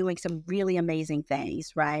out there doing some really amazing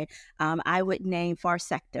things, right? I would name Far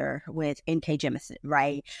Sector with N.K. Jemisin,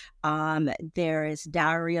 right? There is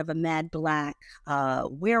Diary of a Mad Black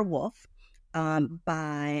Werewolf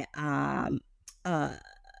by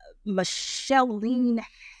Micheline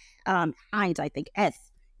Hines, I think,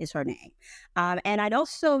 is her name. And I'd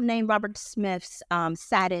also name Robert Smith's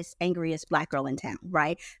Saddest, Angriest Black Girl in Town,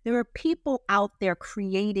 right? There are people out there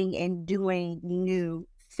creating and doing new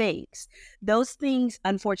things. Those things,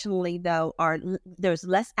 unfortunately, though, there's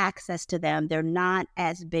less access to them. They're not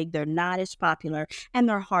as big, they're not as popular, and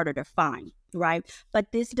they're harder to find, right?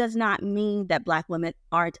 But this does not mean that Black women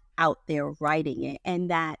aren't out there writing it, and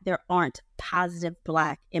that there aren't positive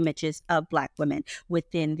Black images of Black women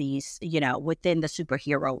within these, within the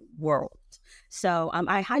superhero world. So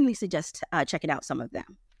I highly suggest checking out some of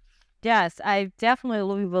them. Yes, I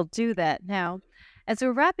definitely will do that. Now, as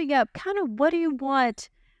we're wrapping up, kind of what do you want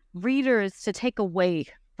readers to take away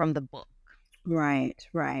from the book? Right.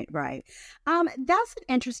 That's an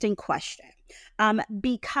interesting question,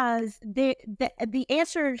 because the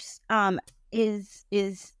answers is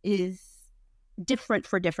different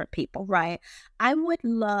for different people, right? I would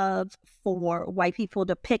love for white people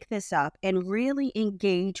to pick this up and really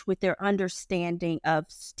engage with their understanding of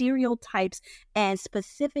stereotypes, and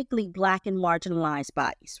specifically Black and marginalized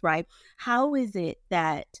bodies, right? How is it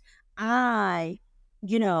that I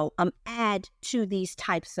add to these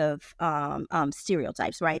types of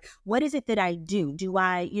stereotypes, right? What is it that I do? Do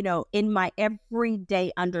I, in my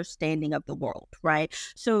everyday understanding of the world, right?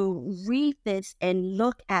 So read this and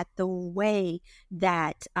look at the way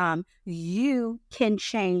that you can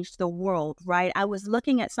change the world, right? I was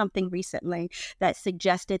looking at something recently that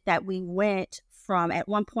suggested that at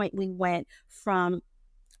one point we went from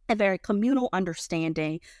a very communal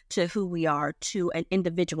understanding to who we are, to an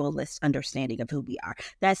individualist understanding of who we are.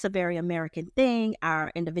 That's a very American thing.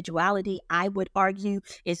 Our individuality, I would argue,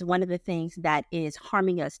 is one of the things that is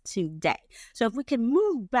harming us today. So if we can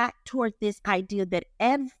move back toward this idea that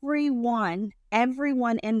everyone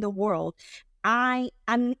in the world, I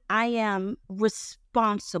am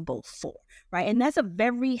responsible for, right? And that's a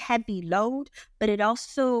very heavy load, but it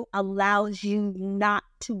also allows you not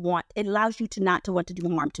to want to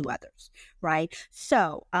do harm to others, right?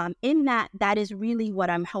 So in that is really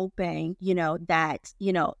what I'm hoping, that,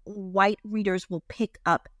 white readers will pick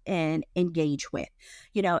up and engage with.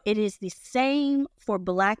 It is the same for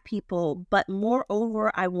Black people, but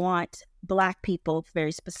moreover, I want Black people,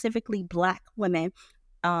 very specifically Black women,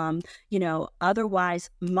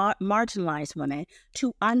 otherwise marginalized women,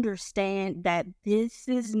 to understand that this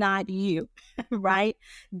is not you, right?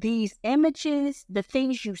 These images, the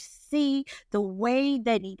things you see, the way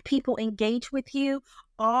that people engage with you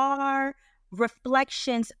are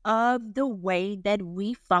reflections of the way that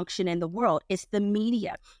we function in the world. It's the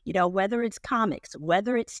media, whether it's comics,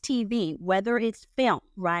 whether it's TV, whether it's film,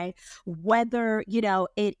 right? Whether,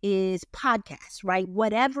 it is podcasts, right?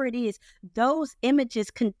 Whatever it is, those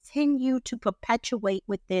images continue to perpetuate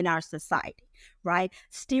within our society, right?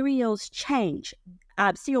 Stereotypes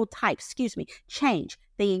change.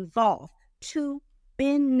 They evolve to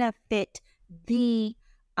benefit the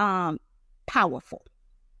powerful.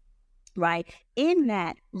 Right? In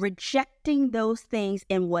that, rejecting those things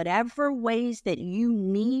in whatever ways that you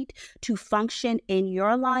need to function in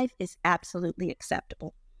your life is absolutely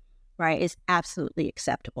acceptable, right? It's absolutely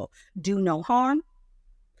acceptable. Do no harm.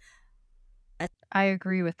 I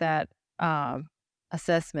agree with that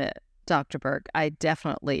assessment, Dr. Burke. I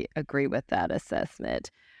definitely agree with that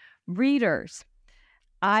assessment. Readers,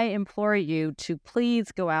 I implore you to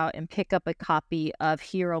please go out and pick up a copy of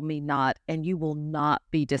Hero Me Not, and you will not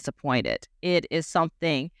be disappointed. It is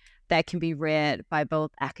something that can be read by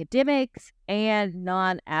both academics and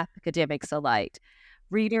non-academics alike.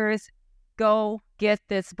 Readers, go get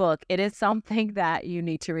this book. It is something that you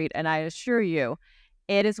need to read, and I assure you,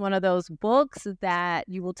 it is one of those books that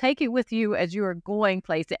you will take it with you as you are going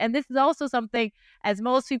places. And this is also something, as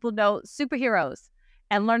most people know, superheroes,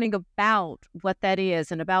 and learning about what that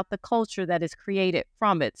is and about the culture that is created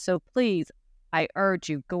from it. So please, I urge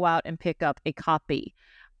you, go out and pick up a copy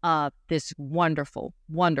of this wonderful,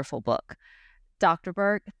 wonderful book. Dr.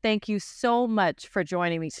 Burke, thank you so much for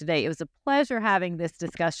joining me today. It was a pleasure having this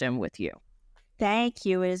discussion with you. Thank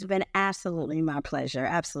you. It has been absolutely my pleasure.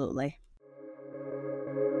 Absolutely.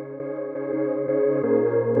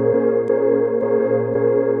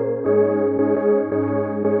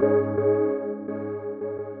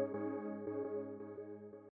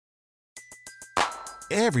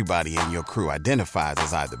 Everybody in your crew identifies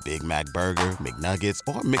as either Big Mac Burger, McNuggets,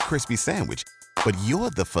 or McCrispy Sandwich. But you're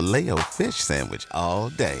the Filet-O-Fish Sandwich all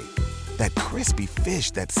day. That crispy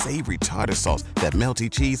fish, that savory tartar sauce, that melty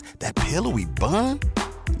cheese, that pillowy bun.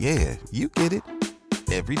 Yeah, you get it.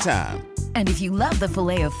 Every time. And if you love the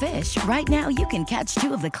Filet-O-Fish, right now you can catch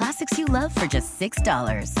two of the classics you love for just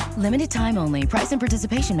 $6. Limited time only. Price and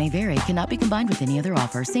participation may vary. Cannot be combined with any other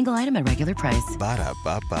offer. Single item at regular price.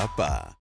 Ba-da-ba-ba-ba.